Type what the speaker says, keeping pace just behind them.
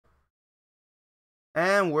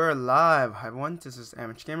And we're live. Hi everyone, this is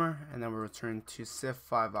Amateur Gamer, and then we're returning to Civ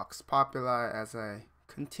 5 Vox Populi as I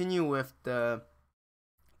continue with the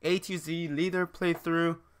A to Z leader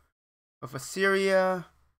playthrough of Assyria.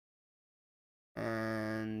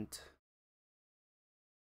 And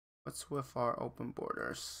what's with our open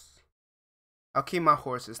borders? I'll keep my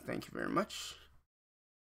horses, thank you very much.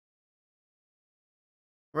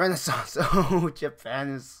 Renaissance. Oh,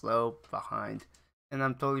 Japan is so behind, and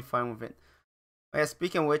I'm totally fine with it. Oh yeah,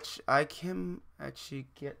 speaking of which, I can actually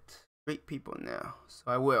get great people now, so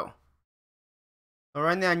I will. So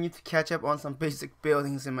right now I need to catch up on some basic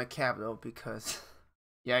buildings in my capital because,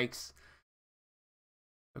 yikes.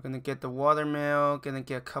 We're gonna get the watermill, gonna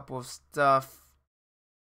get a couple of stuff.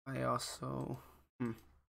 I also,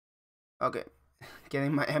 okay,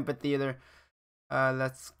 getting my amphitheater.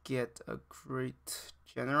 Let's get a great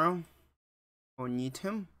general. We'll need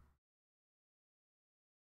him.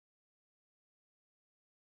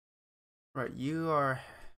 Right, you are,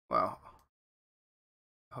 well,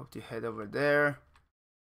 I hope to head over there.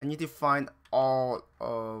 I need to find all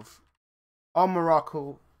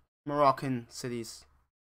Moroccan cities.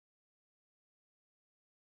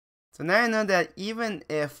 So now I know that even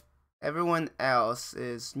if everyone else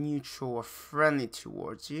is neutral or friendly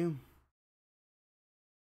towards you,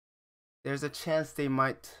 there's a chance they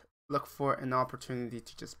might look for an opportunity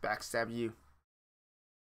to just backstab you.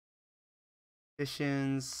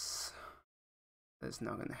 Missions, that's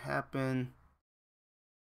not gonna happen.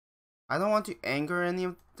 I don't want to anger any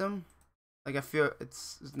of them. Like, I feel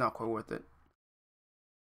it's not quite worth it.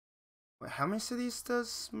 Wait, how many cities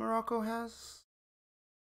does Morocco has?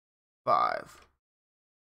 5.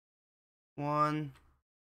 1,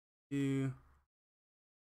 2.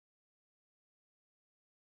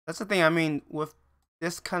 That's the thing, I mean, with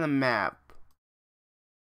this kind of map,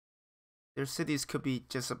 their cities could be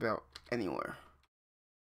just about anywhere.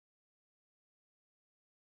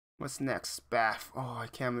 What's next? Bath. Oh, I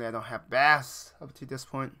can't believe I don't have baths up to this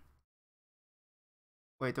point.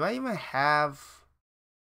 Wait, do I even have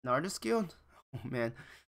an artist guild? Oh man.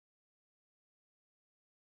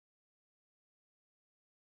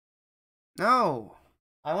 No!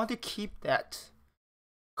 I want to keep that.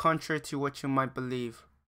 Contrary to what you might believe.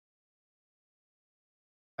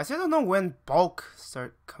 I still don't know when bulk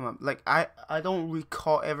start come up. Like I don't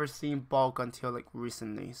recall ever seeing bulk until like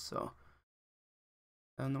recently, so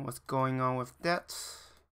I don't know what's going on with that.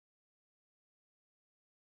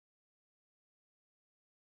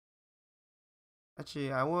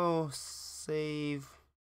 Actually, I will save.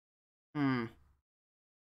 I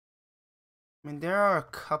mean, there are a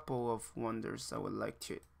couple of wonders I would like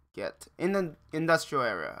to get in the industrial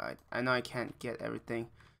area. I know I can't get everything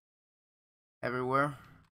everywhere.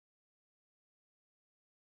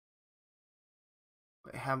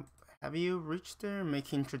 Wait, have you reached there?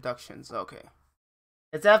 Make introductions. Okay,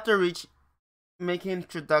 it's after making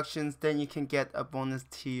introductions, then you can get a bonus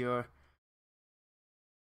to your.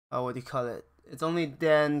 Oh, what do you call it? It's only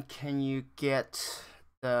then can you get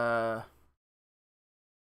the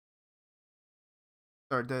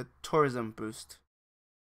tourism boost.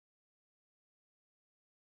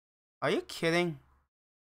 Are you kidding?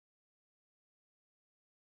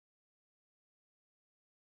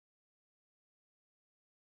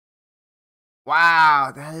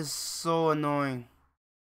 Wow, that is so annoying.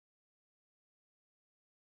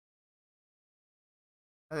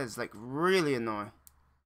 That is like really annoying.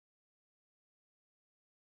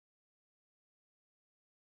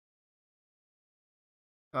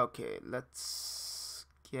 Okay, let's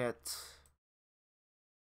get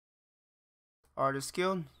artist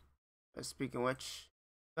guild. Speaking of which,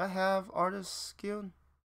 do I have artist guild?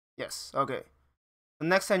 Yes, okay. So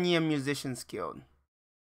next I need a musician's guild.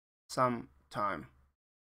 Sometime.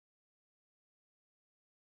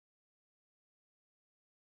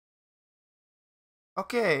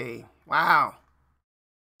 Okay, wow.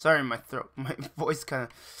 Sorry, my throat, my voice kind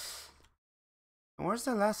of. Where's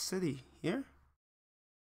the last city? Here?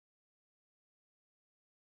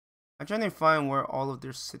 I'm trying to find where all of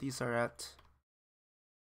their cities are at.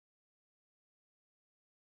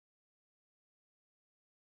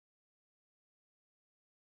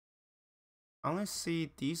 I only see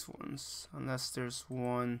these ones, unless there's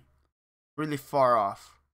one really far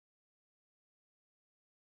off.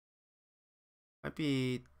 Might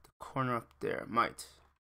be the corner up there, might.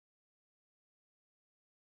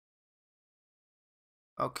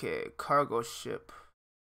 Okay, cargo ship.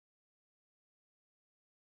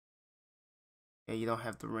 Yeah, you don't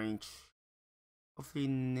have the range. Hopefully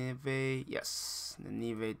Neve, yes, the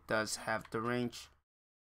Neve does have the range.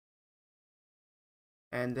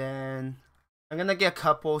 And then I'm gonna get a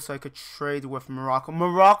couple so I could trade with Morocco.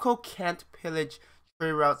 Morocco can't pillage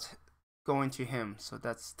trade routes going to him, so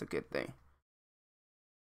that's the good thing.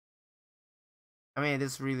 I mean, it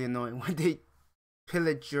is really annoying when they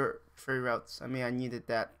pillage your trade routes. I mean, I needed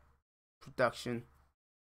that production.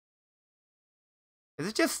 Is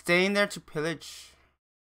it just staying there to pillage?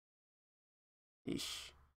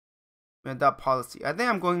 Yeesh. Adopt policy. I think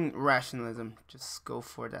I'm going rationalism. Just go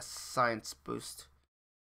for that science boost.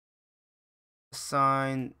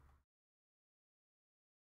 Assign.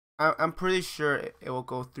 I'm pretty sure it will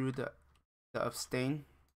go through the abstain.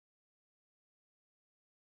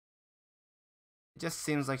 It just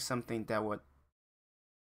seems like something that would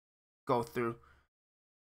go through.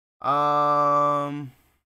 Wow.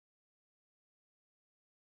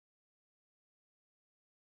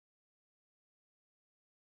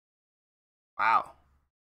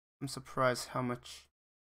 I'm surprised how much.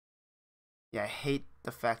 Yeah, I hate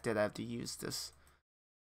the fact that I have to use this.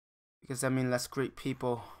 Because I mean, less great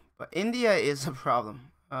people. But India is a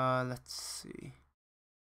problem. Let's see.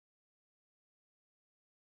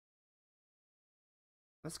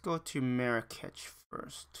 Let's go to Marrakech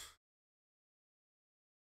first.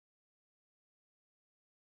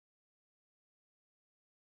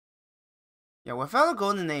 Yeah, without a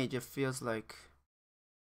golden age, it feels like.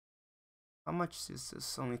 How much is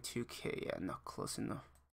this? Only 2k. Yeah, not close enough.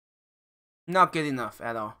 Not good enough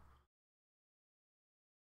at all.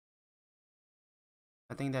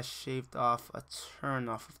 I think that shaved off a turn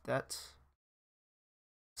off of that.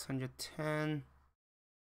 610.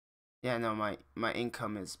 Yeah, no, my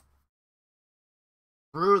income is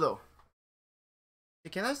brutal.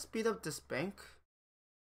 Can I speed up this bank?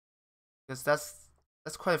 Because that's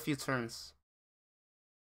quite a few turns.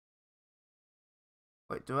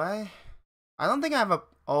 Wait, do I? I don't think I have a.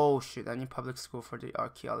 Oh shit! I need public school for the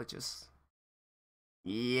archaeologists.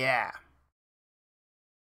 Yeah.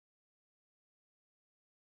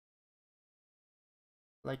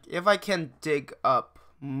 Like if I can dig up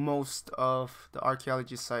most of the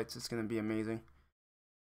archaeology sites, it's gonna be amazing.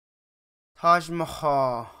 Taj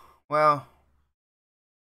Mahal. Well,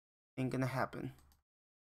 ain't gonna happen.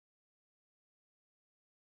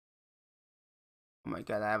 Oh my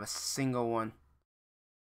god, I have a single one.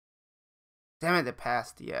 Damn it, it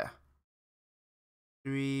passed. Yeah.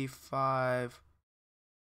 3, 5,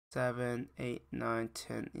 7, 8, 9,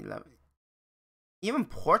 10, 11. Even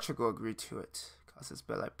Portugal agreed to it. Cause this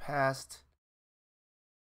bill I passed.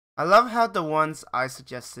 I love how the ones I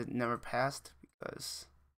suggested never passed because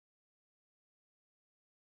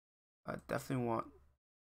I definitely want.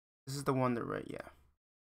 This is the one that right, yeah.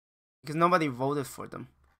 Because nobody voted for them.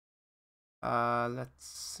 Let's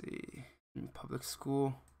see. In public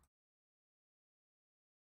school.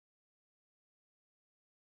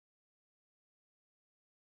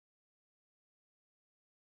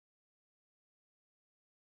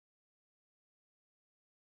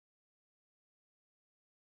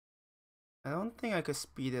 I don't think I could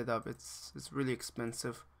speed it up. It's really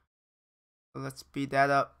expensive. So let's speed that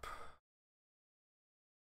up.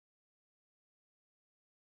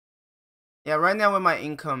 Yeah, right now with my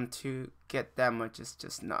income to get that much is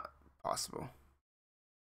just not possible.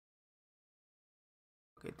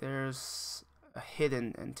 Okay, there's a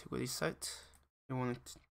hidden antiquity site. You want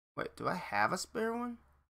to wait? Do I have a spare one?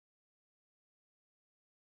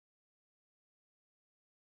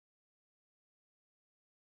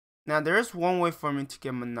 Now there is one way for me to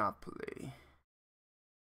get monopoly.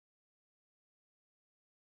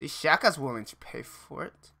 The Shaka's willing to pay for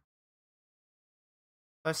it.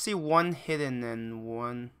 I see one hidden and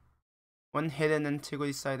one hidden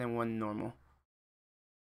antiquity site and one normal.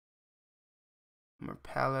 More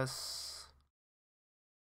palace.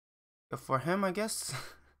 Go for him, I guess.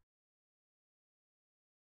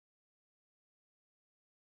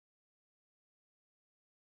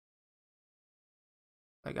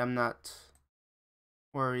 Like I'm not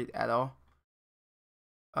worried at all.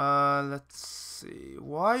 Let's see.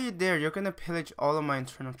 Why are you there? You're gonna pillage all of my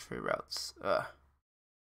internal trade routes.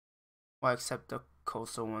 Well, except the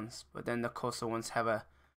coastal ones. But then the coastal ones have a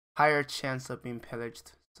higher chance of being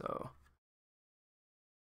pillaged. So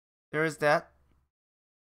there is that.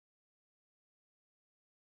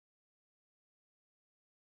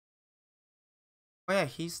 Oh yeah,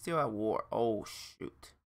 he's still at war. Oh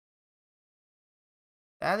shoot.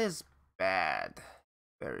 That is bad.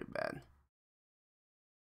 Very bad.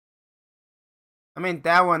 I mean,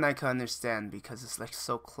 that one I can understand because it's like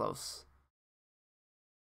so close.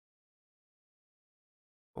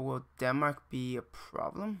 But will Denmark be a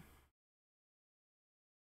problem?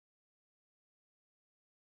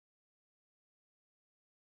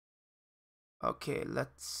 Okay,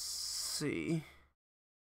 let's see.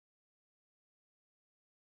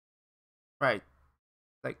 Right.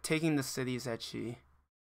 Like taking the cities actually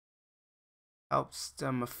helps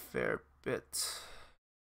them a fair bit.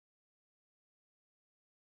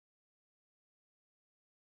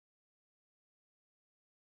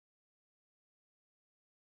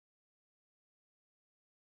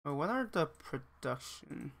 Well, what are the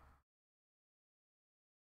production?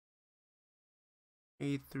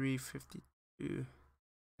 A352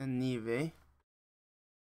 and Nive.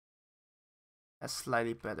 That's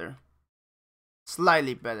slightly better.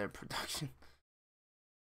 Slightly better production.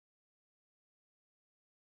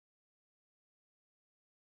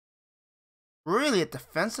 Really, a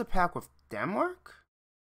defensive pack with Denmark?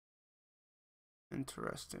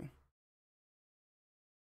 Interesting.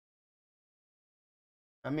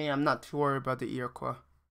 I mean, I'm not too worried about the Iroquois.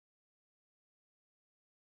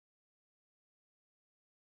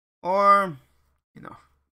 Or, you know,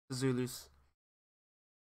 the Zulus.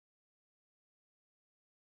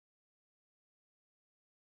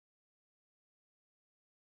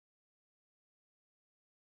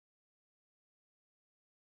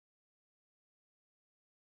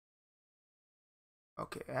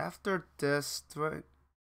 Okay, after this,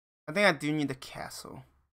 I think I do need a castle.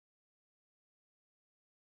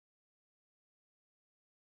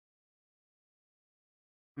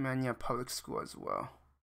 Man, yeah, public school as well.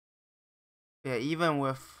 Yeah, even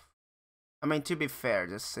with, I mean, to be fair,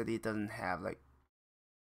 this city doesn't have like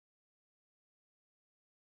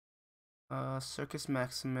Circus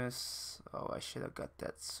Maximus. Oh, I should have got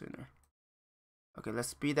that sooner. Okay, let's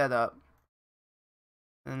speed that up.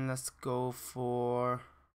 And let's go for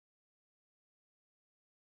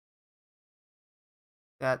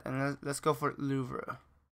that, and let's go for Louvre.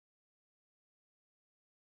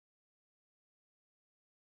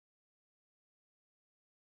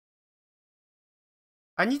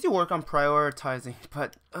 I need to work on prioritizing,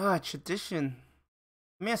 but tradition.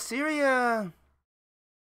 I mean, Assyria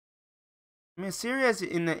is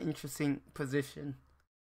in an interesting position.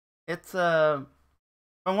 It's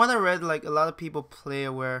from what I read, like a lot of people play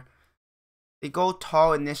where they go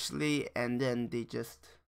tall initially and then they just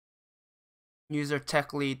use their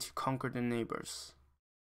tech lead to conquer their neighbors.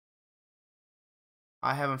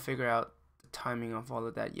 I haven't figured out the timing of all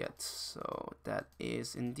of that yet, so that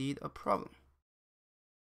is indeed a problem.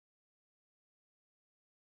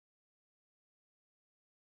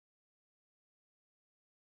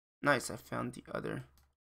 Nice, I found the other.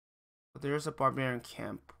 So there's a barbarian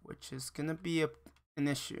camp, which is gonna be an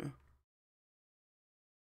issue.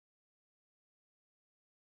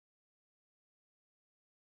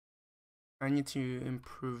 I need to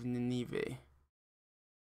improve Nineveh.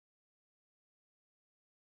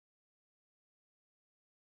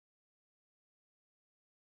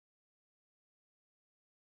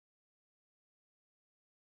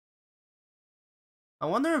 I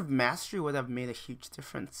wonder if mastery would have made a huge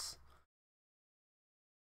difference.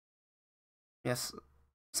 Yes,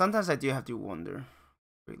 sometimes I do have to wonder.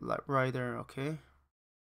 Wait, Rider, okay.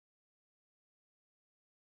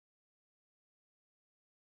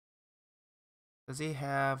 Does he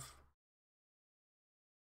have...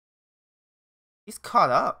 He's caught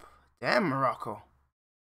up. Damn, Morocco.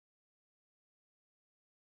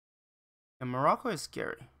 And Morocco is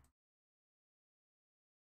scary.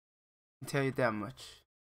 I can tell you that much.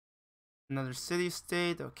 Another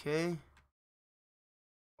city-state, okay.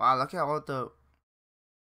 Wow, look at all the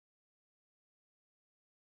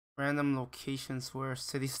random locations where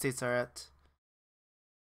city-states are at.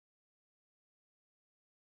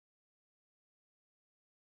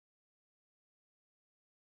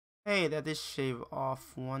 Hey, that did shave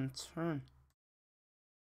off one turn.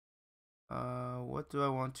 What do I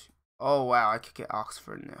want to... Oh, wow, I could get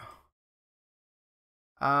Oxford now.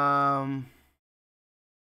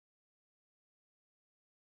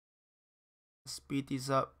 Speed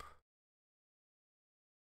these up.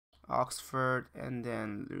 Oxford and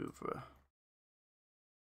then Louvre.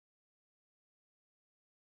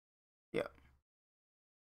 Yeah.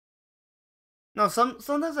 No,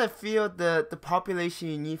 sometimes I feel the population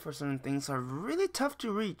you need for certain things are really tough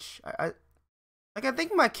to reach. I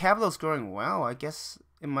think my capital's growing well. I guess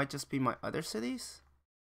it might just be my other cities.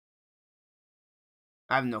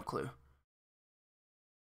 I have no clue.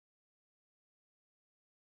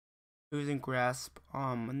 Losing grasp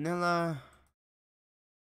on Manila.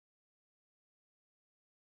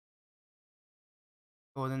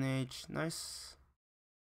 Golden Age, nice.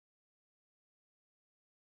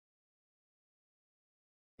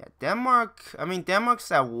 Yeah, Denmark. I mean,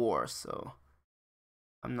 Denmark's at war, so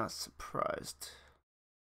I'm not surprised.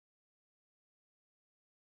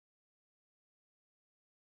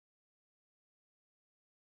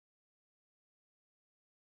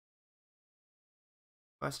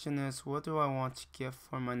 Question is, what do I want to get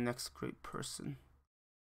for my next great person?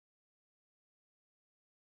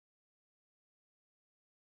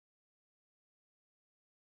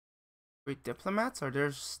 Great diplomats? Are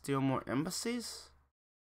there still more embassies?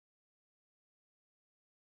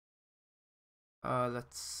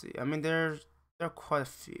 Let's see. I mean, there are quite a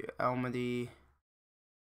few. Almaty.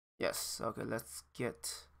 Yes. Okay. Let's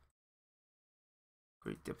get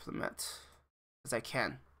great diplomat as I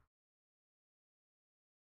can.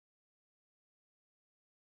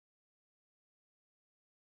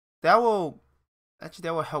 That will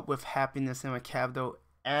help with happiness in my capital,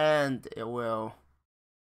 and it will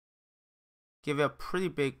give it a pretty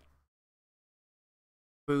big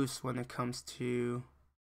boost when it comes to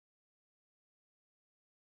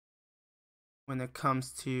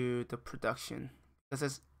the production.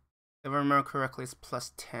 Because if I remember correctly, it's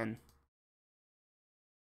plus 10.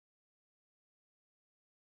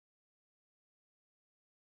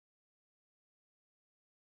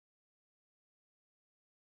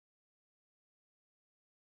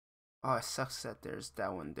 Oh, it sucks that there's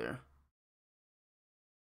that one there.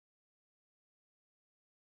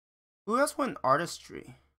 Who else won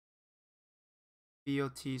artistry?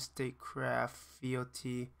 VOT, statecraft,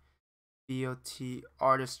 VOT,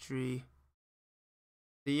 artistry.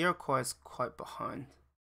 The Iroquois is quite behind.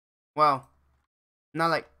 Well, not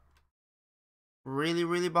like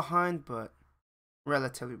really behind, but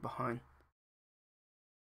relatively behind.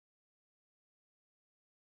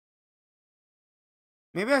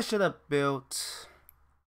 Maybe I should have built...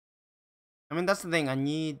 I mean, that's the thing. I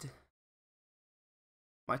need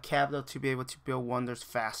my capital to be able to build wonders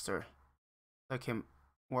faster, so I can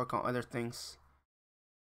work on other things.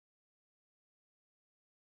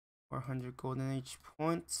 400 golden age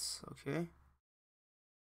points. Okay.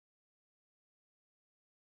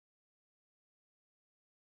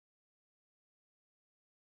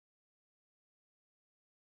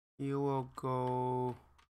 You will go...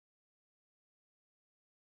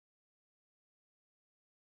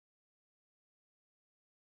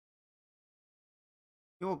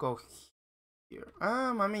 You will go here.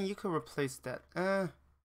 I mean, you could replace that.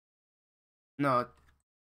 No,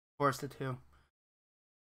 force it to.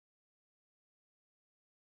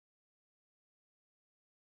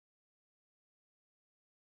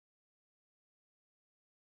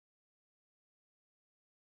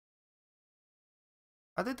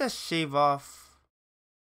 How did that shave off?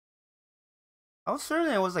 I was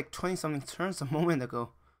certain it was like 20 something turns a moment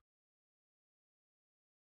ago.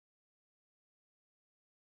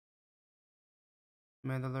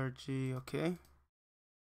 Metallurgy, okay.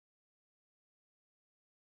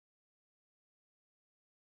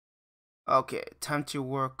 Okay, time to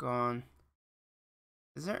work on...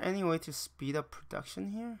 Is there any way to speed up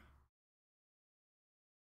production here?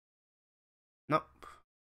 Nope.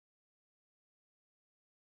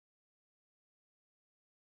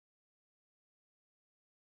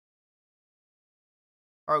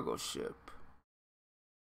 Cargo ship.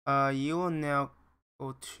 You will now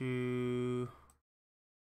go to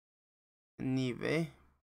Nive,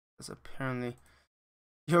 because apparently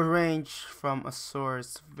your range from Assyria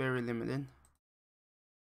is very limited.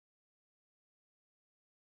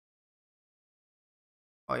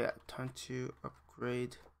 Oh yeah, time to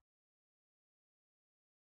upgrade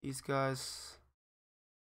these guys.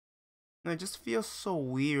 No, it just feels so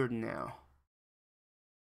weird now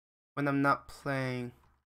when I'm not playing.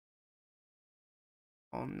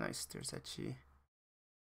 Oh nice, there's actually...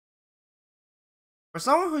 For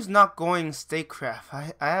someone who's not going statecraft,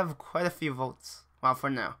 I have quite a few votes. Well, for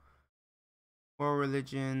now. World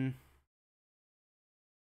religion.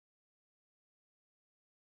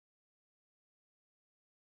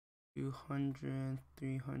 $200,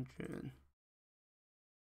 $300.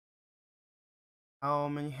 How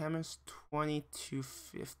many hammers?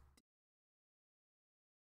 2250.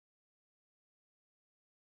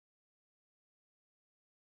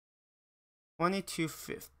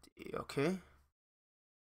 2250, okay.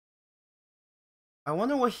 I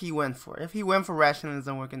wonder what he went for. If he went for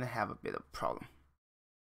rationalism, we're gonna have a bit of a problem.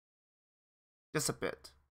 Just a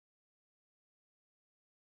bit.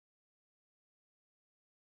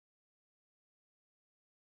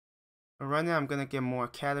 But right now, I'm gonna get more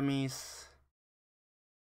academies.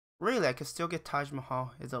 Really, I can still get Taj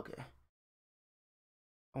Mahal. It's okay.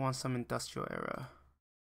 I want some industrial era.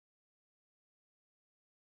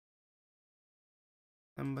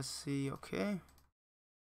 Embassy, okay.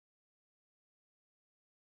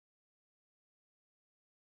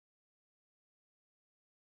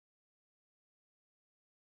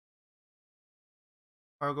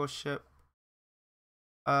 Cargo ship.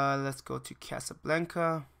 Let's go to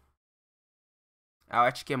Casablanca. I'll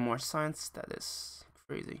actually get more science. That is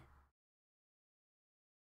crazy.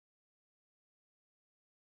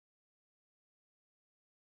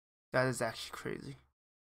 That is actually crazy.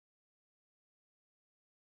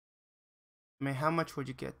 I mean, how much would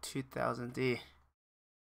you get? 2,000 D.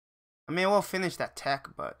 I mean, we'll finish that tech,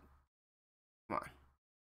 but come on,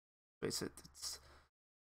 face it,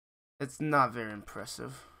 it's not very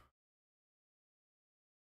impressive.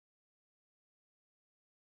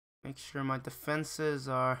 Make sure my defenses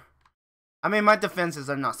are. I mean, my defenses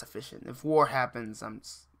are not sufficient. If war happens,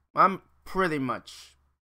 I'm pretty much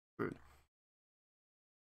screwed.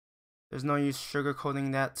 There's no use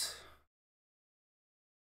sugarcoating that.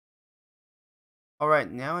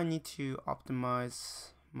 Alright, now I need to optimize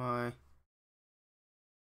my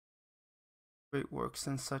great works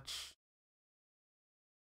and such.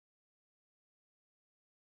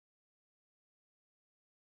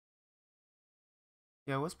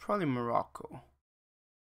 Yeah, it was probably Morocco.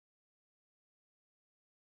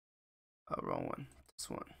 Wrong one. This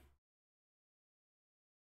one.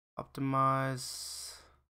 Optimize.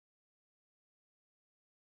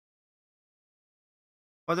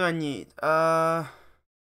 What do I need?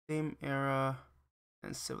 Same era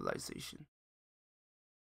and civilization.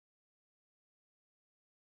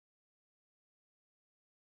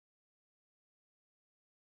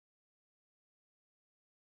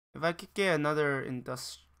 If I could get another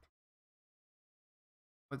industry.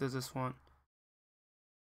 What does this want?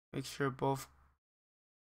 Make sure both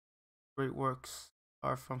great works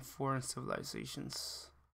are from foreign civilizations.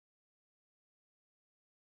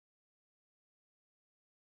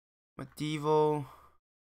 Medieval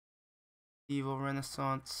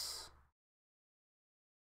Renaissance.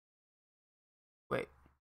 Wait.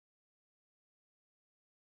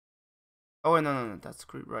 Oh wait, no, that's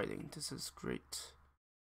great writing. This is great.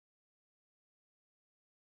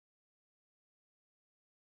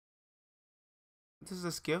 What does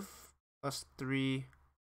this give? +3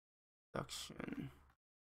 reduction.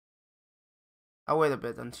 I'll wait a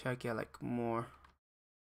bit until I get like more.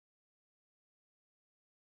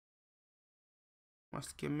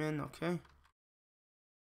 Must give in, okay.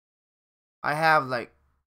 I have like,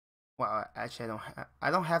 well, actually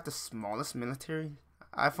I don't have the smallest military.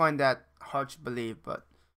 I find that hard to believe, but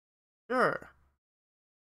sure.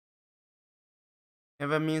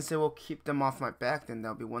 If it means it will keep them off my back, then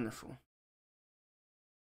that'll be wonderful.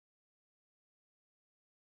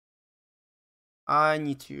 I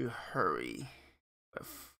need to hurry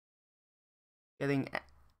with getting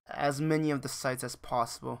as many of the sites as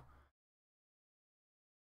possible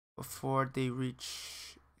before they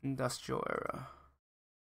reach industrial era.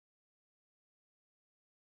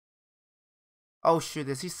 Oh shoot,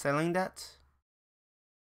 is he selling that?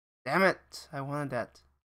 Damn it, I wanted that.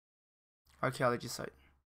 Archaeology site.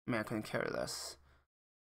 Man, I couldn't care less.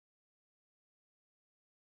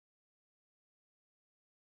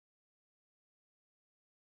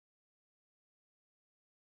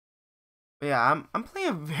 But yeah, I'm playing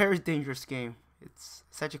a very dangerous game. It's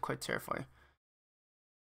actually quite terrifying.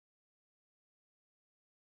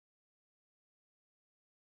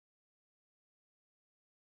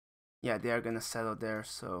 Yeah, they are gonna settle there,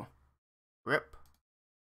 so rip.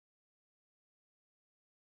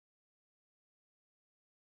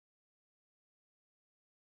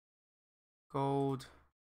 Gold.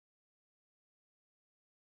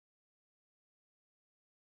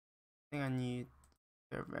 I think I need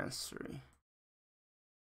advancery.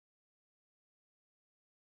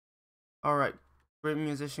 Alright, great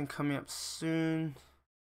musician coming up soon.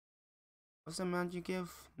 What's the amount you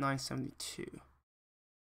give? 972.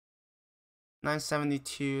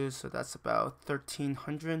 972, so that's about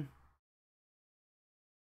 1,300.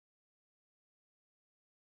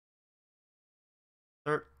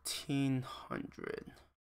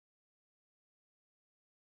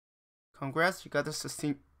 Congrats, you got the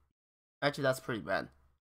 16. Actually, that's pretty bad.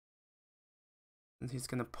 And he's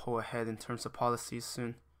gonna pull ahead in terms of policies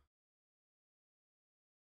soon.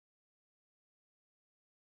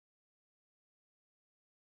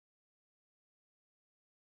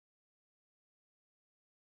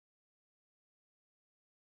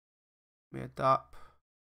 Let me adopt.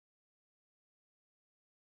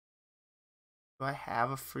 Do I have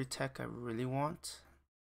a free tech I really want?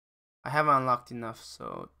 I haven't unlocked enough,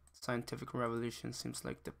 so scientific revolution seems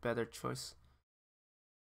like the better choice.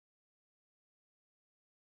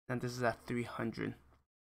 And this is at 300.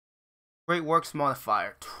 Great works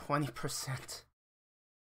modifier, 20%.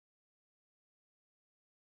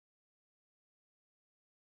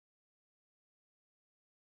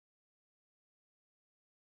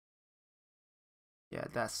 Yeah,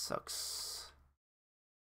 that sucks.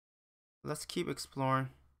 Let's keep exploring.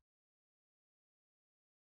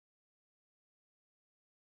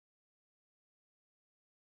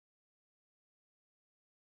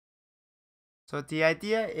 So the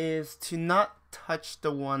idea is to not touch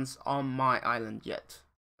the ones on my island yet.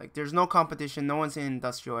 Like there's no competition, no one's in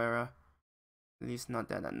industrial era. At least not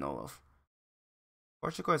that I know of.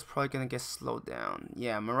 Portugal is probably gonna get slowed down.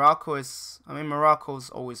 Yeah, Morocco's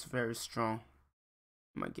always very strong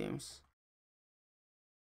in my games.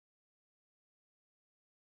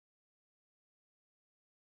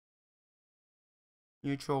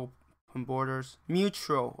 Mutual open borders.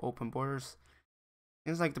 Mutual open borders.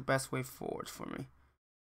 Seems like the best way forward for me.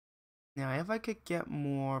 Now, if I could get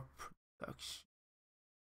more production.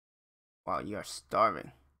 Wow, you are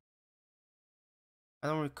starving. I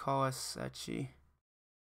don't recall us actually.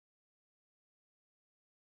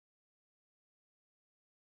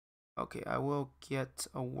 Okay, I will get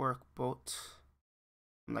a workboat.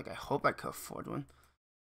 Like, I hope I could afford one.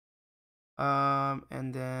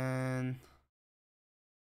 And then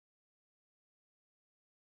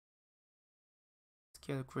let's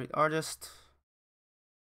get a great artist.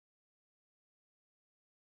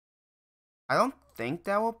 I don't think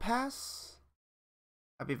that will pass.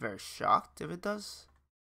 I'd be very shocked if it does.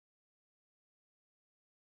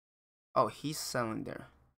 Oh, he's selling there.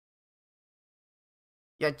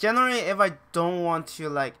 Yeah, generally, if I don't want to,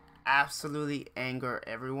 like, absolutely anger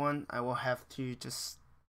everyone, I will have to just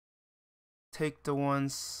take the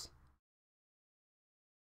ones,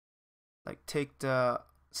 like, take the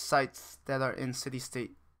sites that are in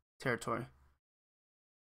city-state territory.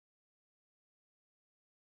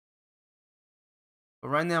 But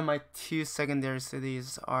right now, my 2 secondary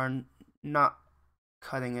cities are not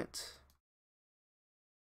cutting it.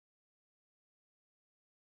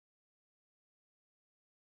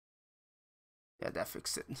 Yeah, that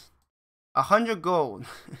fixed it. 100 gold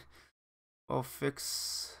will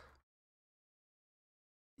fix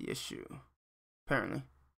the issue, apparently.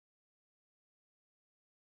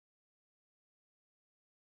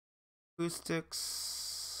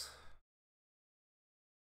 Acoustics.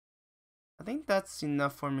 I think that's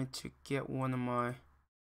enough for me to get one of my...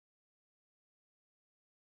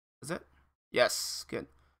 Is it? Yes, good.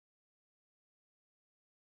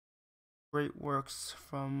 Great works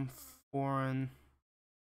from foreign.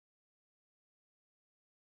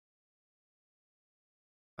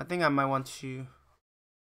 I think I might want to...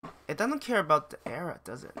 It doesn't care about the era,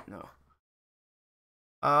 does it? No.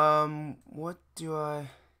 What do I...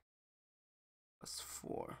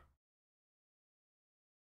 +4.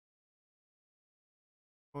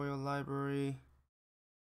 Royal Library.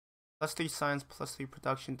 +3 science, +3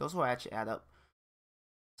 production. Those will actually add up.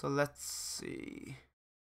 So let's see.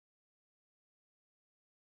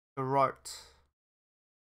 Gerard.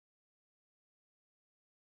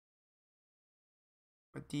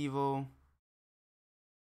 Medieval.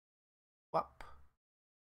 Wap.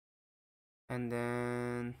 And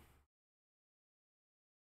then...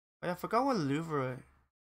 Oh, yeah, I forgot what Louvre.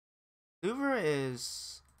 Louvre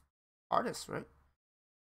is artist, right?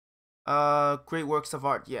 Great works of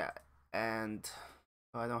art, yeah. And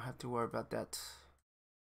I don't have to worry about that.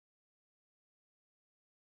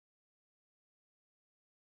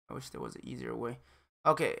 I wish there was an easier way.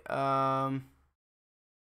 Okay,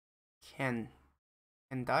 Ken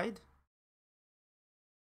died?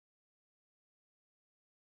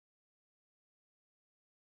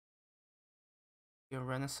 Your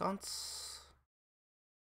Renaissance.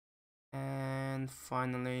 And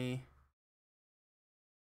finally...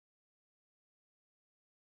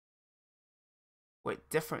 Wait,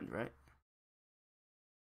 different, right?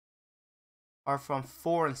 Are from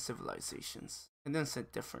foreign civilizations. It didn't say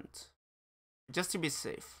different. Just to be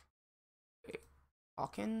safe. Okay.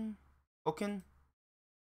 Oken?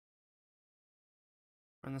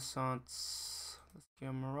 Renaissance. Let's get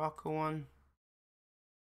a Morocco one.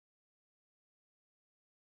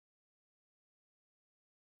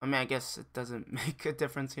 I mean, I guess it doesn't make a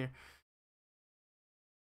difference here.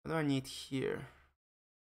 What do I need here?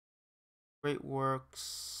 Great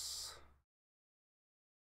works.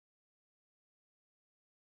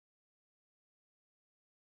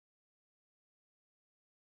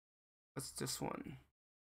 What's this one?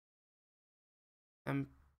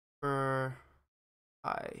 Emperor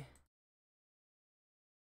I.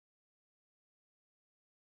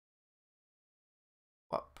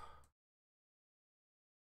 Up.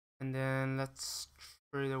 And then let's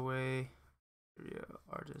trade away Assyria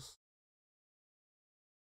artist.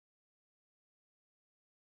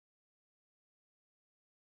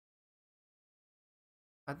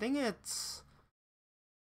 I think it's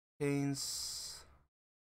contains.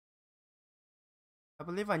 I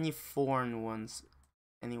believe I need foreign ones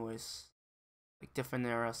anyways. Like different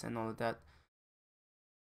eras and all of that.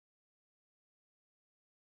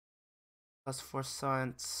 Plus 4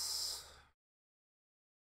 science.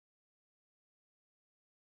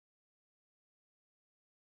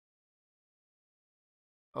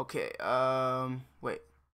 Okay, wait.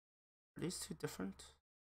 Are these two different?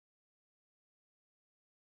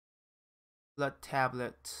 Blood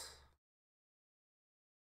tablet.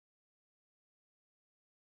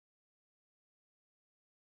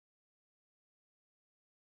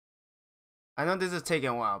 I know this is taking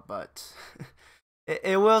a while, but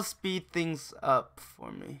it will speed things up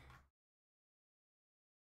for me.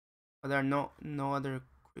 But there are no other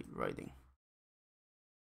great writing.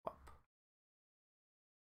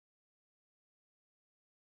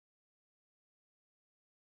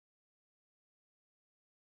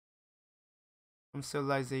 From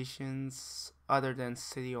civilizations other than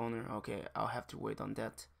city owner. Okay, I'll have to wait on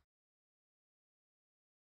that.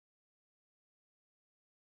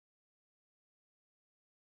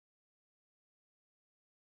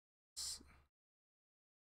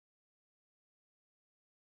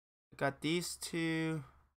 I got these two.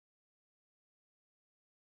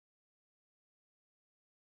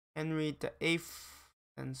 Henry the Eighth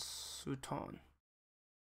and Sultan.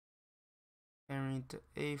 Henry the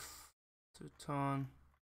Eighth, Sultan.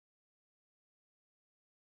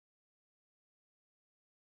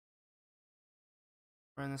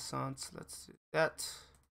 Renaissance. Let's do that.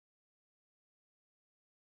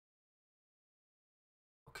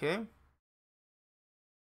 Okay.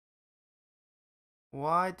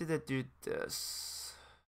 Why did it do this?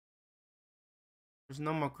 There's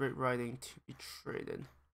no more great writing to be traded.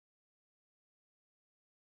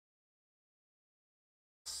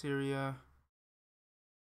 Assyria.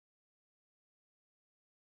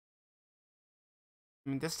 I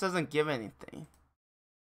mean, this doesn't give anything.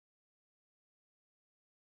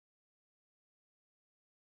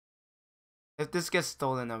 If this gets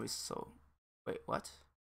stolen, I'll be so... Wait, what?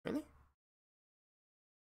 Really?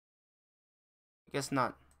 I guess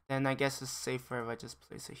not. Then I guess it's safer if I just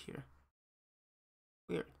place it here.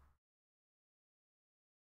 Weird.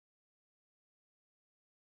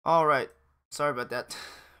 Alright. Sorry about that.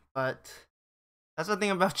 But that's the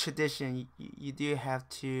thing about tradition. You do have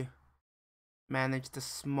to manage the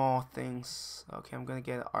small things. Okay, I'm gonna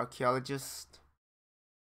get an archaeologist.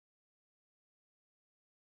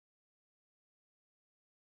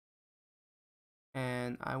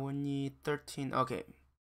 And I will need 13. Okay.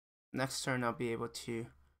 Next turn I'll be able to...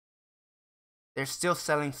 They're still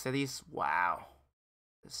selling cities? Wow.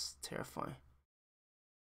 This is terrifying.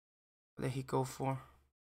 What did he go for?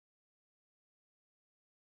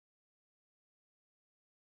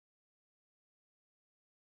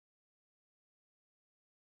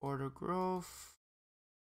 Order growth.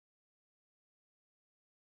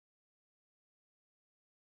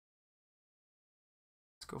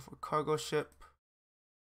 Let's go for cargo ship.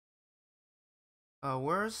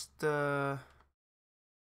 Where's the...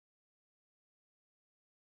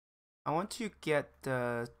 I want to get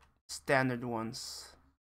the standard ones.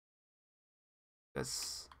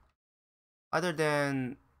 Because other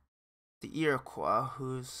than the Iroquois,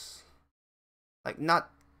 who's like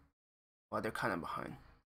not... Well, they're kind of behind.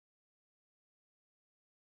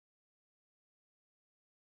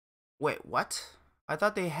 Wait, what? I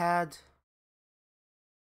thought they had...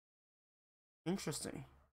 Interesting.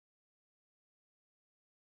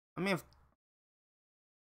 I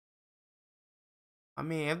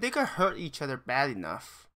mean, if they could hurt each other bad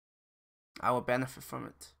enough, I will benefit from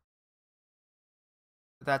it.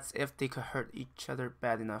 That's if they could hurt each other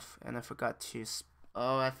bad enough. And I forgot to...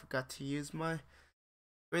 Oh, I forgot to use my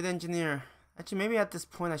great engineer. Actually, maybe at this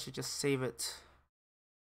point I should just save it.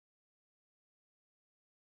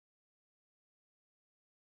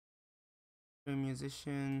 Great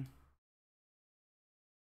musician.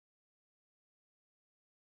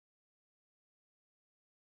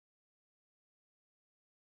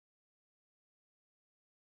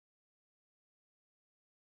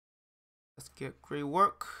 Let's get great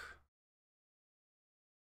work.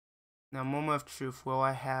 Now, moment of truth. Will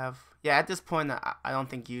I have... Yeah, at this point, I don't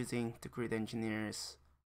think using the great engineer is...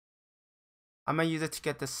 I might use it to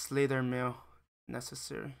get the Slater mill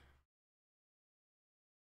necessary.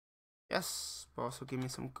 Yes, but also give me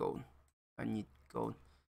some gold. I need gold.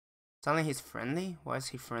 Suddenly he's friendly? Why is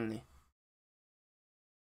he friendly?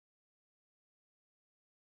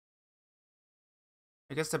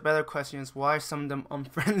 I guess the better question is, why are some of them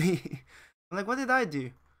unfriendly? I'm like, what did I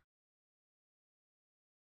do?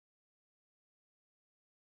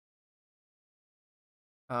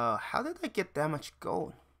 How did I get that much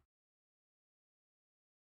gold?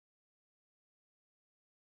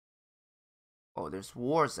 Oh, there's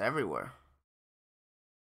wars everywhere.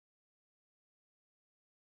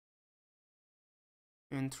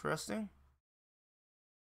 Interesting.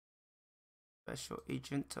 Special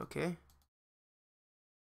agent, okay.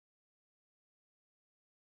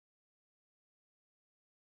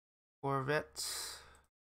 Corvette.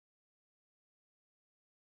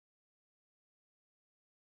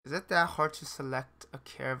 Is it that hard to select a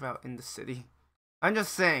caravan in the city? I'm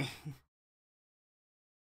just saying.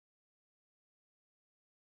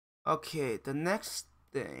 Okay, the next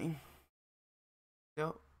thing.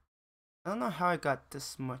 Yo, I don't know how I got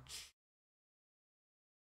this much.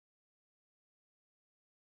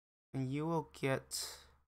 And you will get.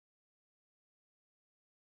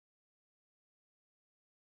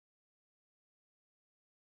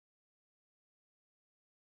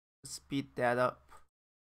 Speed that up.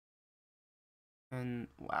 And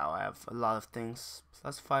wow, I have a lot of things.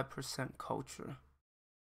 Plus 5% culture.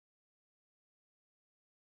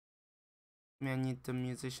 I need the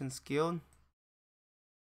musician's guild.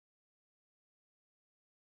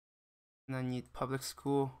 And I need public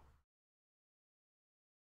school.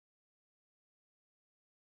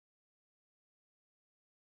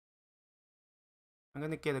 I'm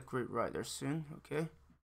gonna get a great writer soon, okay?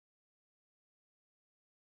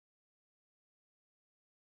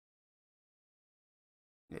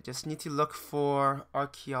 I just need to look for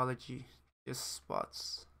archaeology, just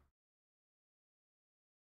spots.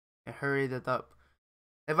 And hurry that up.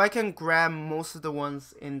 If I can grab most of the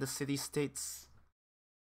ones in the city-states,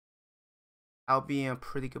 I'll be in a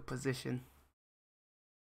pretty good position.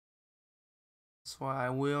 That's why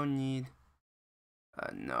I will need...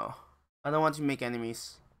 no. I don't want to make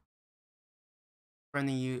enemies.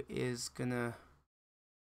 Friendly you isn't gonna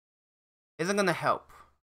help.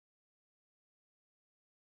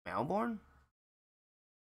 Melbourne?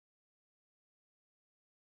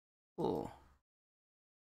 Ooh.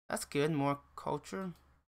 That's good. More culture.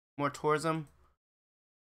 More tourism.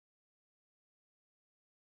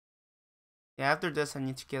 Yeah, after this I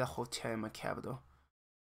need to get a hotel in my capital.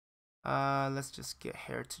 Let's just get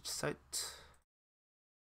heritage site.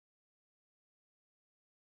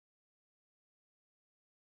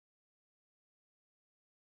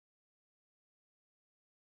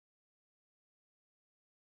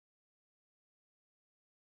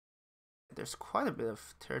 There's quite a bit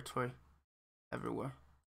of territory everywhere.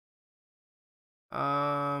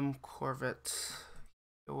 Corvette.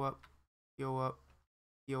 Heal up. Heal up.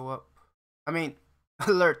 Heal up. I mean,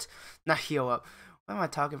 alert. Not heal up. What am I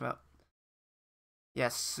talking about? Yeah,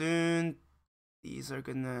 soon these are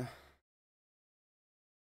gonna...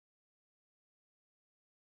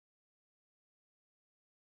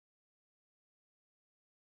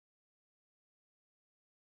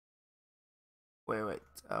 Wait.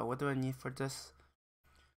 What do I need for this?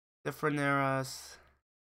 Different eras.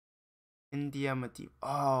 India medieval.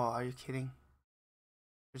 Oh, are you kidding?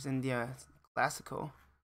 There's India classical.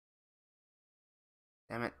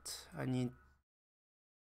 Damn it. I need...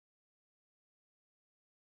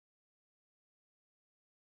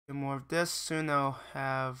 more of this. Soon I'll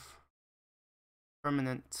have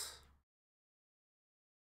permanent.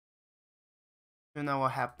 Soon I will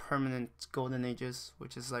have permanent golden ages,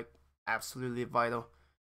 which is like absolutely vital.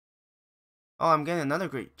 Oh, I'm getting another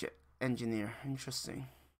great jet engineer. Interesting.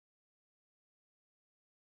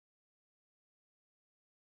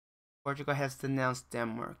 Portugal has denounced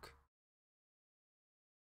Denmark.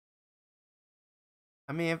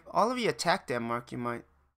 I mean, if all of you attack Denmark, you might...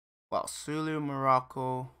 Well, Sulu,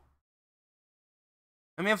 Morocco...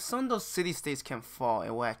 I mean, if some of those city-states can fall, it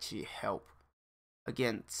will actually help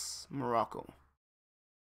against Morocco.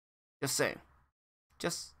 Just saying.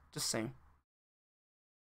 Just saying.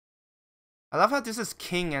 I love how this is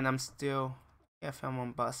king and I'm still FM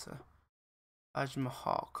Mombasa. Taj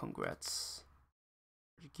Mahal, congrats.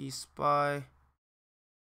 Portuguese spy.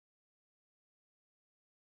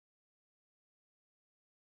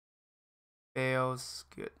 Fails,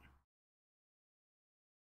 good.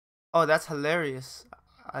 Oh, that's hilarious.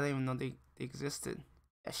 I didn't even know they existed.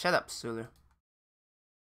 Yeah, shut up, Sulu.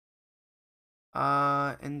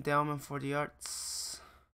 Endowment for the arts.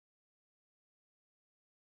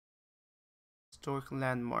 Historic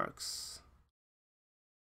landmarks.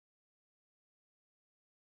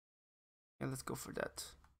 Yeah, let's go for that.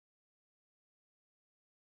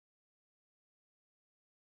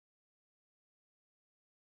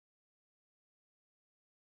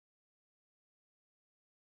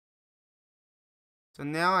 So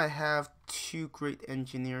now I have 2 great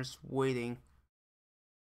engineers waiting.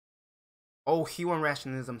 Oh, he won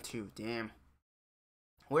rationalism too. Damn.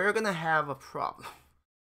 We're gonna have a problem.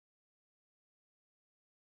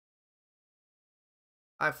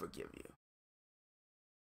 I forgive you.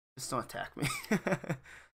 Just don't attack me.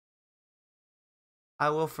 I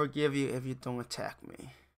will forgive you if you don't attack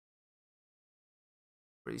me.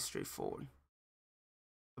 Pretty straightforward.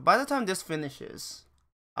 But by the time this finishes,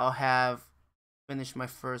 I'll have finished my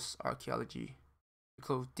first archaeology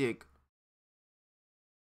dig.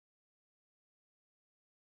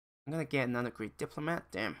 I'm gonna get another Greek diplomat.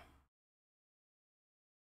 Damn.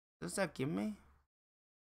 Does that give me?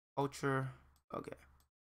 Culture. Okay.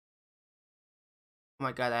 Oh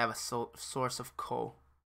my god, I have a source of coal.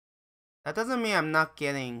 That doesn't mean I'm not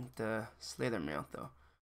getting the Slater mail though.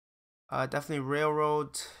 Definitely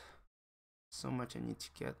railroad. So much I need to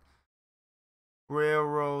get.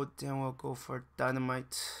 Railroad, then we'll go for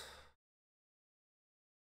dynamite.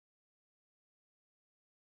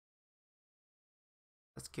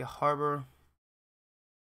 Let's get harbor.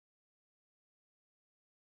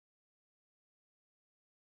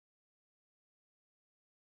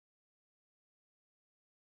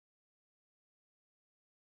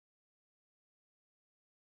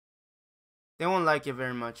 They won't like it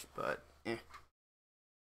very much, but eh.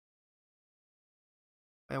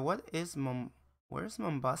 Wait, what is where's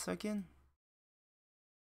Mombasa again?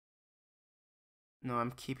 No,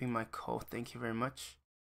 I'm keeping my coal. Thank you very much.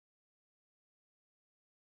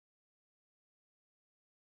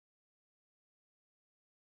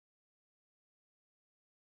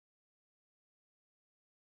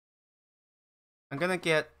 I'm gonna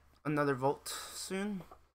get another vault soon.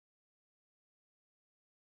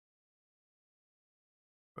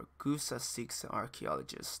 Ragusa seeks an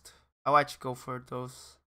archaeologist. I'll actually go for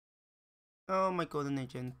those. Oh, my golden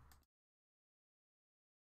agent.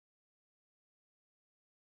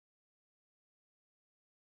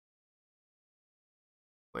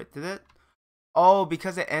 Wait, did it? Oh,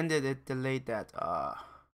 because it ended, it delayed that.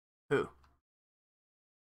 Who?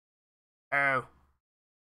 Oh.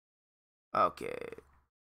 Okay.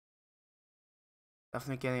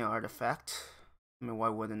 Definitely getting an artifact. I mean, why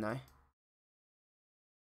wouldn't I?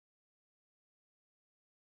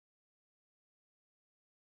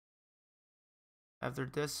 After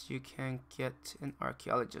this, you can get an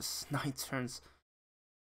archaeologist. 9 turns.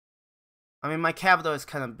 I mean, my capital is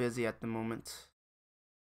kind of busy at the moment.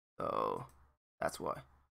 So, that's why.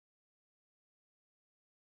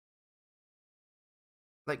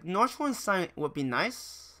 Like, Northwestern would be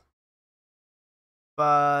nice.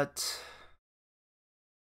 But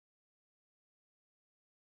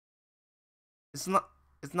it's not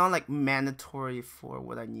like mandatory for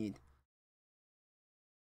what I need.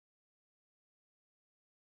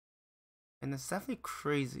 And it's definitely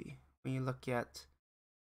crazy when you look at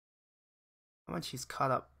how much he's caught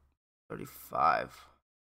up. 35.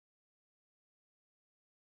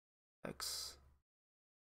 X.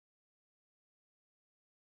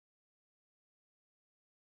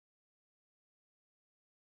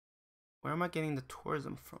 Where am I getting the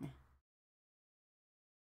tourism from?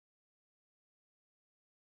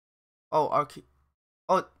 Oh,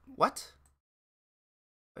 oh, what?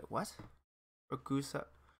 Wait, what? Ragusa.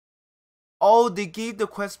 Oh, they gave the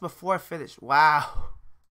quest before I finished. Wow.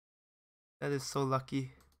 That is so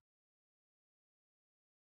lucky.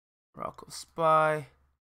 Morocco spy.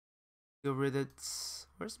 Eurydice.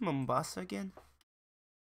 Where's Mombasa again?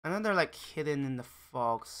 I know they're like hidden in the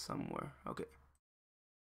fog somewhere. Okay.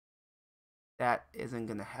 That isn't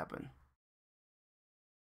gonna happen.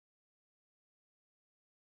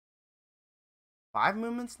 Five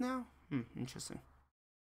movements now? Interesting.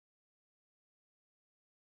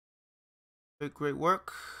 Great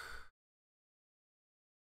work.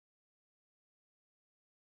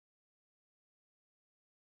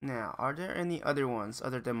 Now, are there any other ones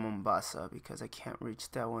other than Mombasa? Because I can't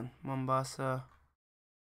reach that one. Mombasa.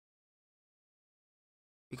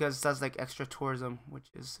 Because that's like extra tourism,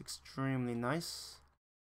 which is extremely nice.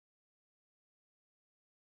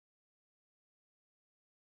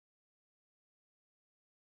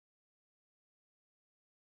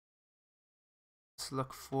 Let's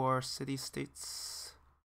look for city-states.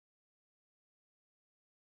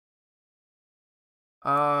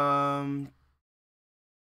 I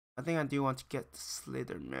think I do want to get the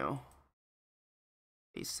Slater mail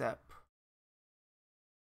ASAP.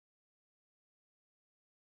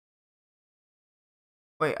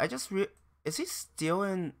 Wait, I just is he still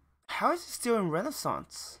in? How is he still in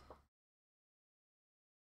Renaissance?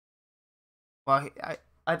 Well,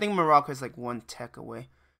 I think Morocco is like one tech away.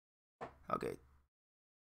 Okay.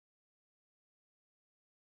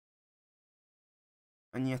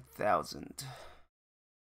 I need 1,000.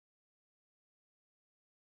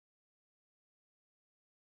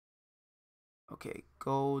 Okay,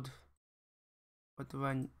 gold. What do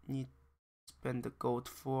I need spend the gold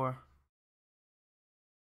for?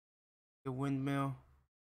 The windmill.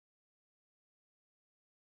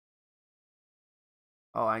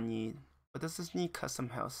 Oh, I need. What does this need? Custom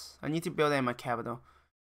house. I need to build it in my capital.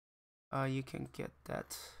 You can get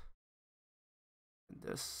that.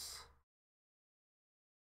 This.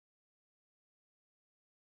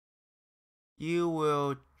 You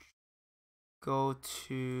will go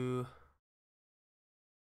to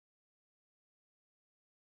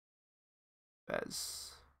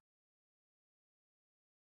Bez.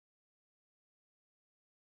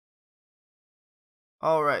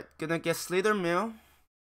 Alright, gonna get Slither Mill.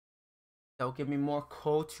 That'll give me more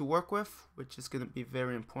coal to work with, which is gonna be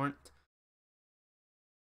very important.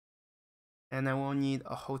 And I will need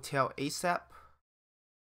a hotel ASAP.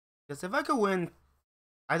 Because if I could win,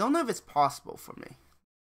 I don't know if it's possible for me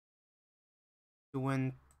to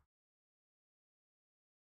win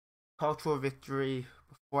cultural victory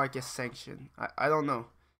before I get sanctioned. I don't know.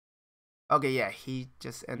 Okay, yeah, he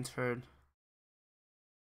just entered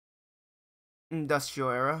industrial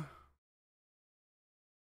era.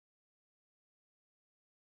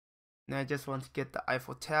 And I just want to get the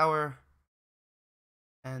Eiffel Tower.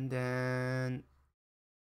 And then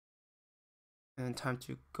time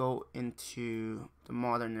to go into the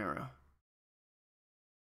modern era,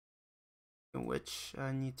 in which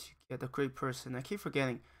I need to get a great person. I keep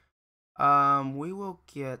forgetting. We will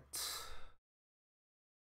get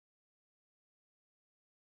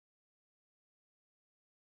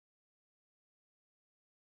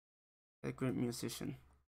a great musician.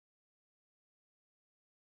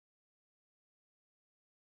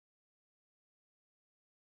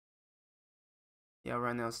 Yeah,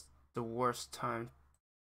 right now it's the worst time.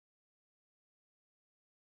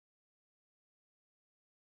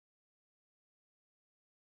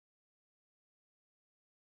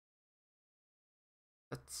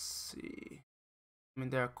 Let's see. I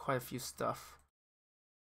mean, there are quite a few stuff.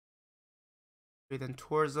 Trade and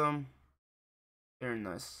tourism. Very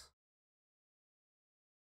nice.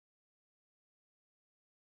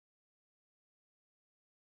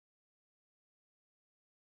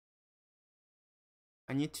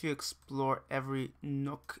 I need to explore every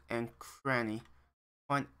nook and cranny.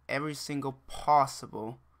 Find every single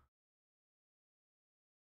possible.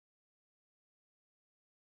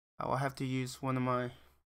 I will have to use one of my.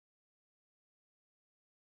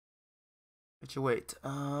 Actually, wait.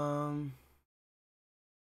 I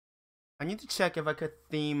need to check if I could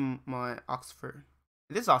theme my Oxford.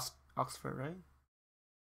 It is Oxford, right?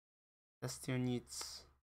 That still needs.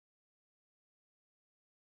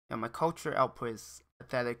 Yeah, my culture output is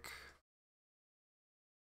pathetic.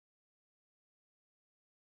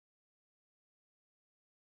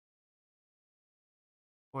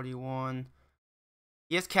 $41.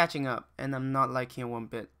 He is catching up, and I'm not liking it one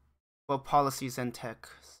bit. Well, policies and tech,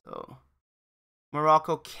 so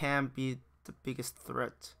Morocco can be the biggest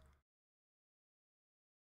threat.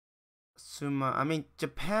 Suma, I mean,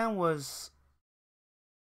 Japan was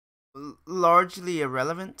largely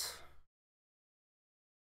irrelevant.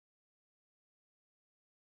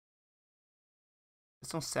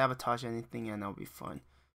 Just don't sabotage anything, and I'll be fine.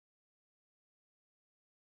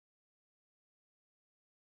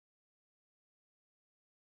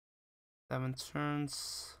 Seven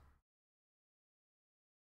turns.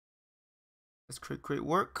 That's great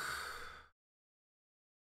work.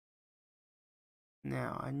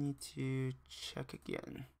 Now I need to check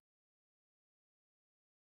again.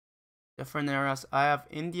 Different eras. I have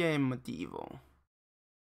India and medieval.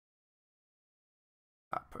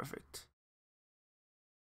 Ah, perfect.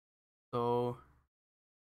 So,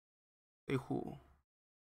 Bihu.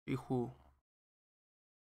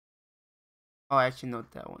 Oh, I actually know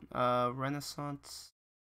that one. Renaissance.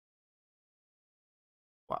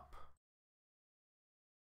 Swap.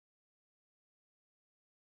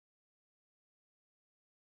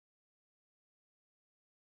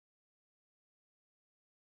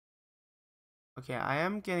 Okay, I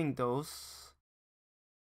am getting those.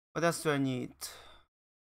 What else do I need?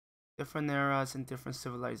 Different eras and different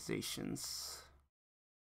civilizations.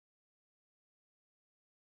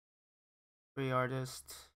 Free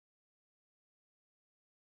artist.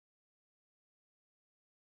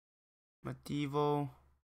 Medieval.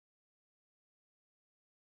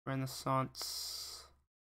 Renaissance.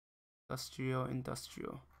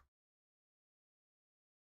 Industrial.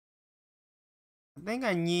 I think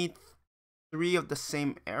I need 3 of the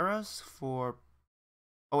same eras for.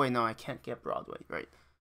 Oh wait, no, I can't get Broadway, right?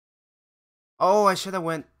 Oh, I should have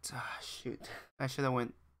went. Shoot, I should have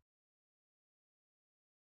went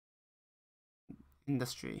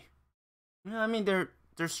industry. Yeah, I mean,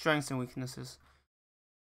 there's strengths and weaknesses.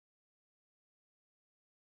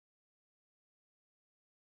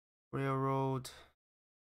 Railroad.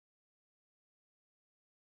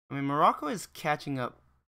 I mean, Morocco is catching up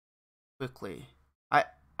quickly. I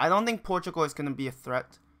I don't think Portugal is gonna be a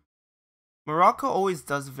threat. Morocco always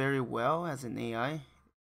does very well as an AI,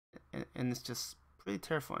 and it's just pretty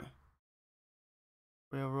terrifying.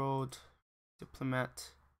 Railroad,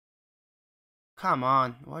 diplomat. Come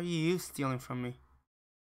on, why are you stealing from me?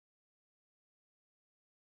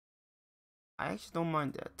 I actually don't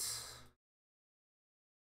mind that.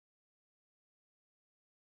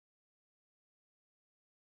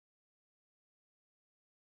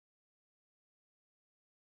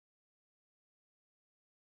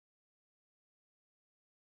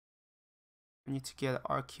 I need to get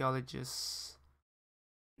archaeologists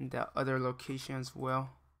in that other location as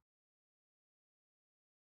well.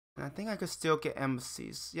 And I think I could still get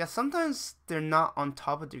embassies. Yeah, sometimes they're not on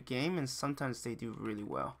top of their game, and sometimes they do really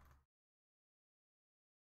well.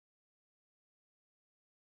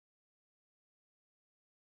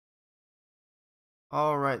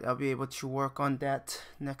 Alright, I'll be able to work on that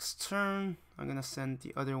next turn. I'm gonna send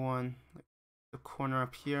the other one, like the corner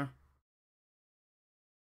up here.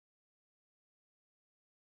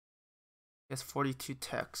 Yes, 42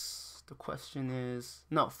 techs. The question is,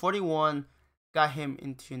 no, 41 got him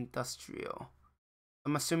into industrial.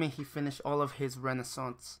 I'm assuming he finished all of his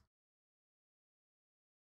Renaissance.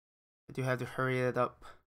 I do have to hurry it up.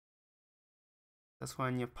 That's why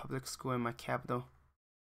I need a public school in my capital.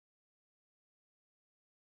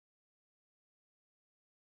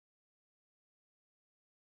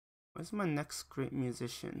 Where's my next great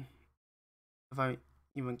musician? If I'm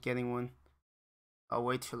even getting one. Oh,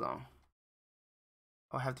 way too long.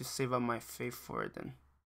 I'll have to save up my faith for it then.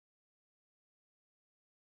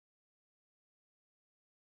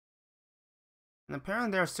 And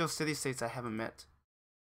apparently there are still city-states I haven't met.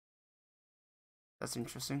 That's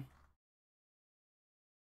interesting.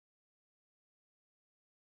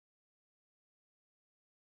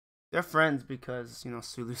 They're friends because, you know,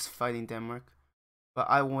 Sulu's fighting Denmark. But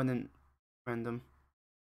I wouldn't friend them.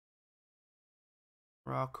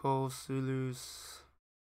 Morocco, Sulus.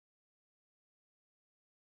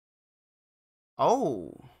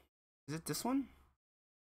 Oh! Is it this one?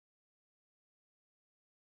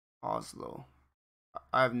 Oslo.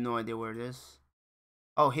 I have no idea where it is.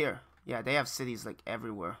 Oh, here. Yeah, they have cities like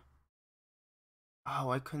everywhere. Oh,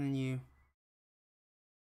 why couldn't you?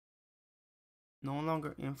 No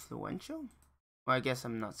longer influential? Well, I guess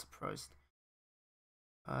I'm not surprised.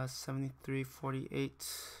 7348.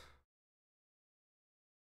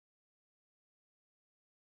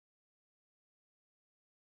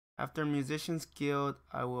 After Musicians Guild,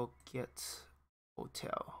 I will get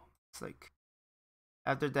hotel. It's like,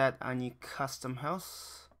 after that, I need custom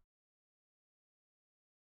house.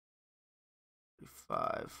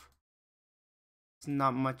 5. It's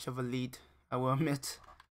not much of a lead, I will admit.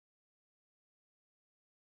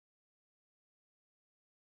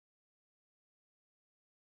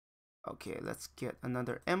 Okay, let's get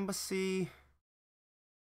another embassy.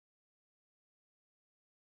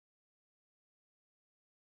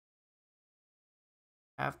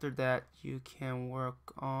 After that, you can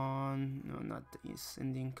work on, no, not the East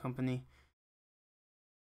Indian Company.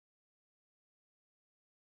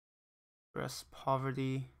 Address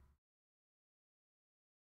poverty.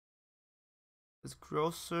 Is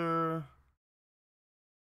grocer.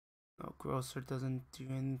 No, grocer doesn't do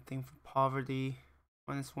anything for poverty.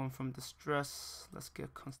 -1 from distress. Let's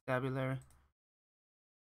get constabulary.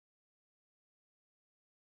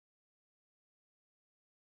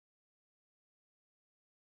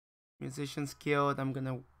 Musicians Guild, I'm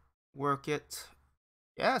gonna work it.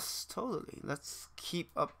 Yes, totally. Let's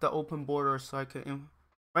keep up the open borders so I can.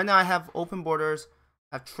 Right now I have open borders,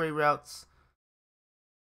 I have trade routes.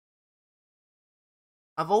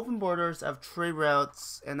 I have open borders, I have trade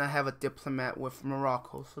routes, and I have a diplomat with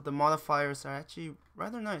Morocco. So the modifiers are actually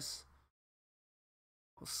rather nice.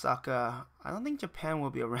 Osaka. I don't think Japan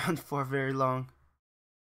will be around for very long.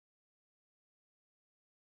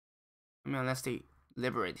 I mean, unless they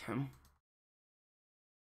liberate him.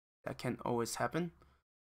 That can always happen.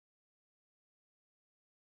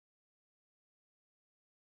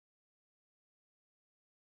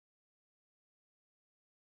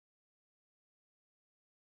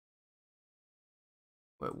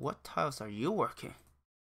 Wait, what tiles are you working?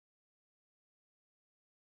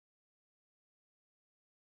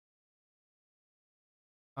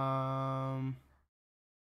 I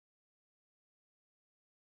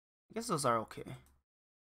guess those are okay.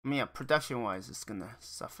 I mean, yeah, production-wise, it's gonna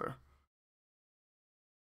suffer.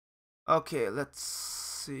 Okay, let's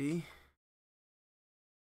see.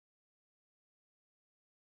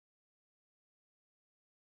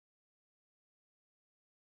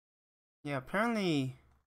 Yeah, apparently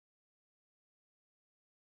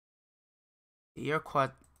the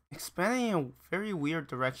Iroquois expanding in a very weird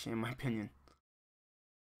direction, in my opinion.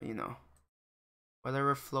 But, you know,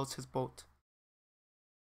 whatever floats his boat.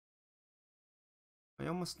 Are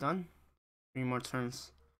you almost done? 3 more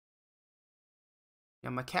turns. Yeah,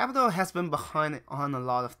 my capital has been behind on a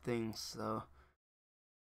lot of things, so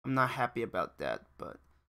I'm not happy about that. But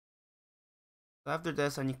after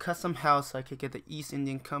this, I need custom house so I could get the East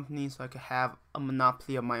Indian Company so I could have a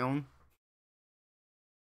monopoly of my own.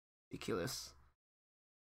 Ridiculous.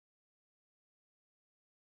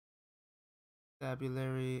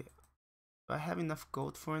 Vocabulary. Do I have enough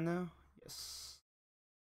gold for it now? Yes.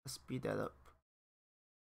 Let's speed that up.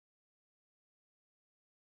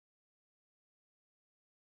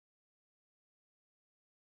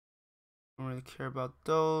 Don't really care about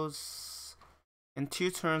those. In 2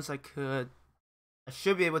 turns, I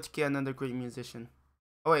should be able to get another great musician.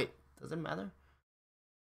 Oh wait, does it matter?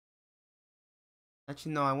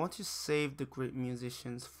 Actually, no, I want to save the great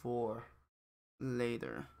musicians for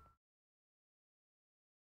later.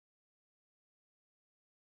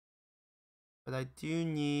 But I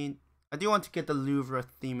do want to get the Louvre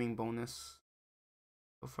theming bonus.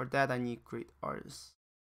 So for that, I need great artists.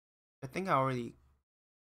 I think I already.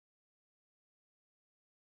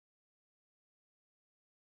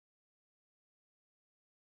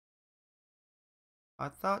 I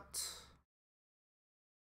thought.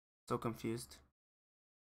 So confused.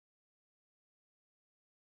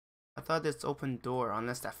 I thought it's open door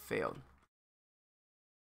unless that failed.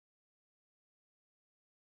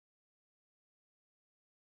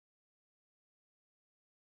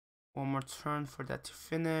 One more turn for that to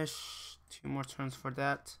finish. 2 more turns for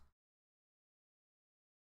that.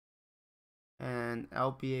 And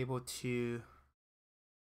I'll be able to.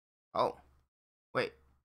 Oh, wait.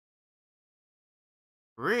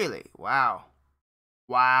 Really? Wow.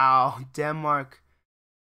 Wow. Denmark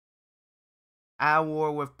at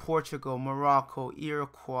war with Portugal, Morocco,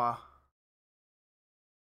 Iroquois.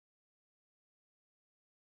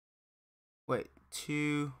 Wait,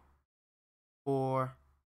 2, 4,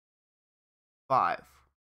 5.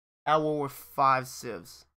 At war with 5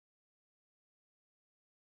 civs.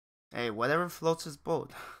 Hey, whatever floats his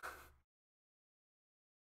boat.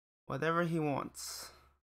 Whatever he wants.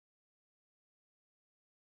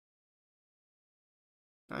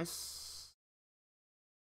 Nice.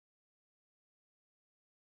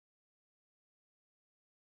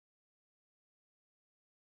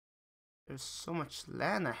 There's so much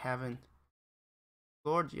land I haven't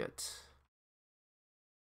explored yet.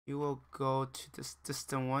 You will go to this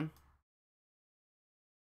distant one.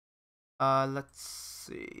 Let's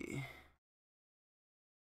see.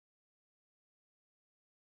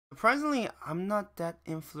 Surprisingly, I'm not that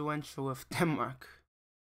influential with Denmark.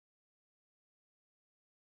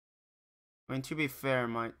 I mean, to be fair,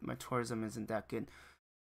 my tourism isn't that good.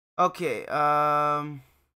 Okay,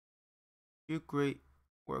 2 great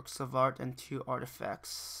works of art and 2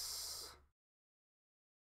 artifacts.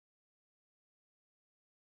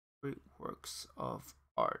 Great works of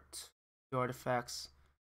art. 2 artifacts.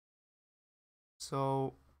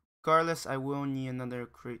 So, regardless, I will need another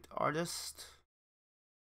great artist.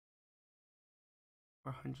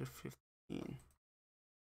 415.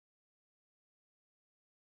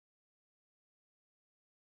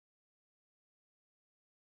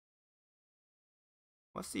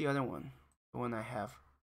 What's the other one? The one I have.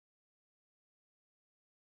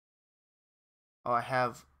 Oh, I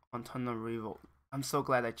have Antonio Revolt. I'm so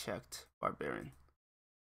glad I checked. Barbarian.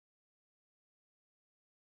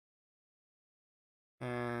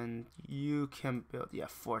 And you can build. Yeah,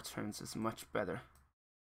 4 turns is much better.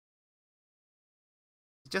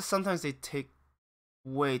 Just sometimes they take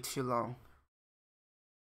way too long.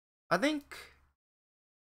 I think,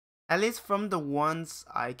 at least from the ones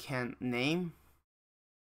I can name,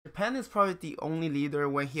 Japan is probably the only leader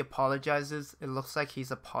when he apologizes, it looks like he's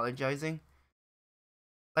apologizing.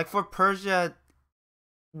 Like for Persia,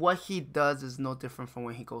 what he does is no different from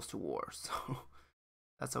when he goes to war, so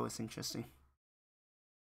that's always interesting.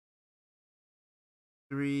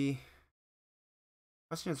 3.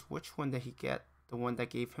 Question is, which one did he get? The one that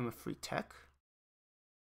gave him a free tech?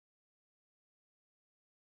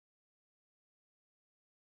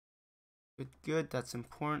 Good, that's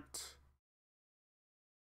important.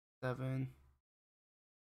 7.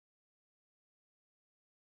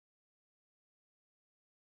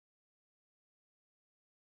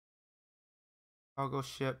 Cargo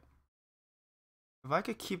ship. If I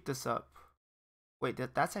could keep this up. Wait,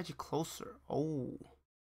 that's actually closer. Oh.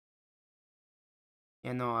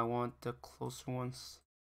 Yeah, no, I want the closer ones.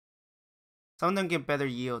 Some of them get better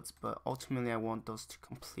yields, but ultimately I want those to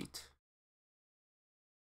complete.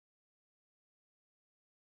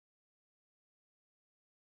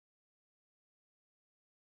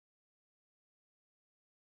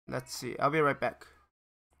 Let's see. I'll be right back.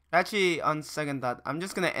 Actually, on second thought, I'm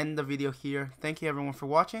just gonna end the video here. Thank you everyone for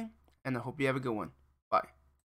watching, and I hope you have a good one.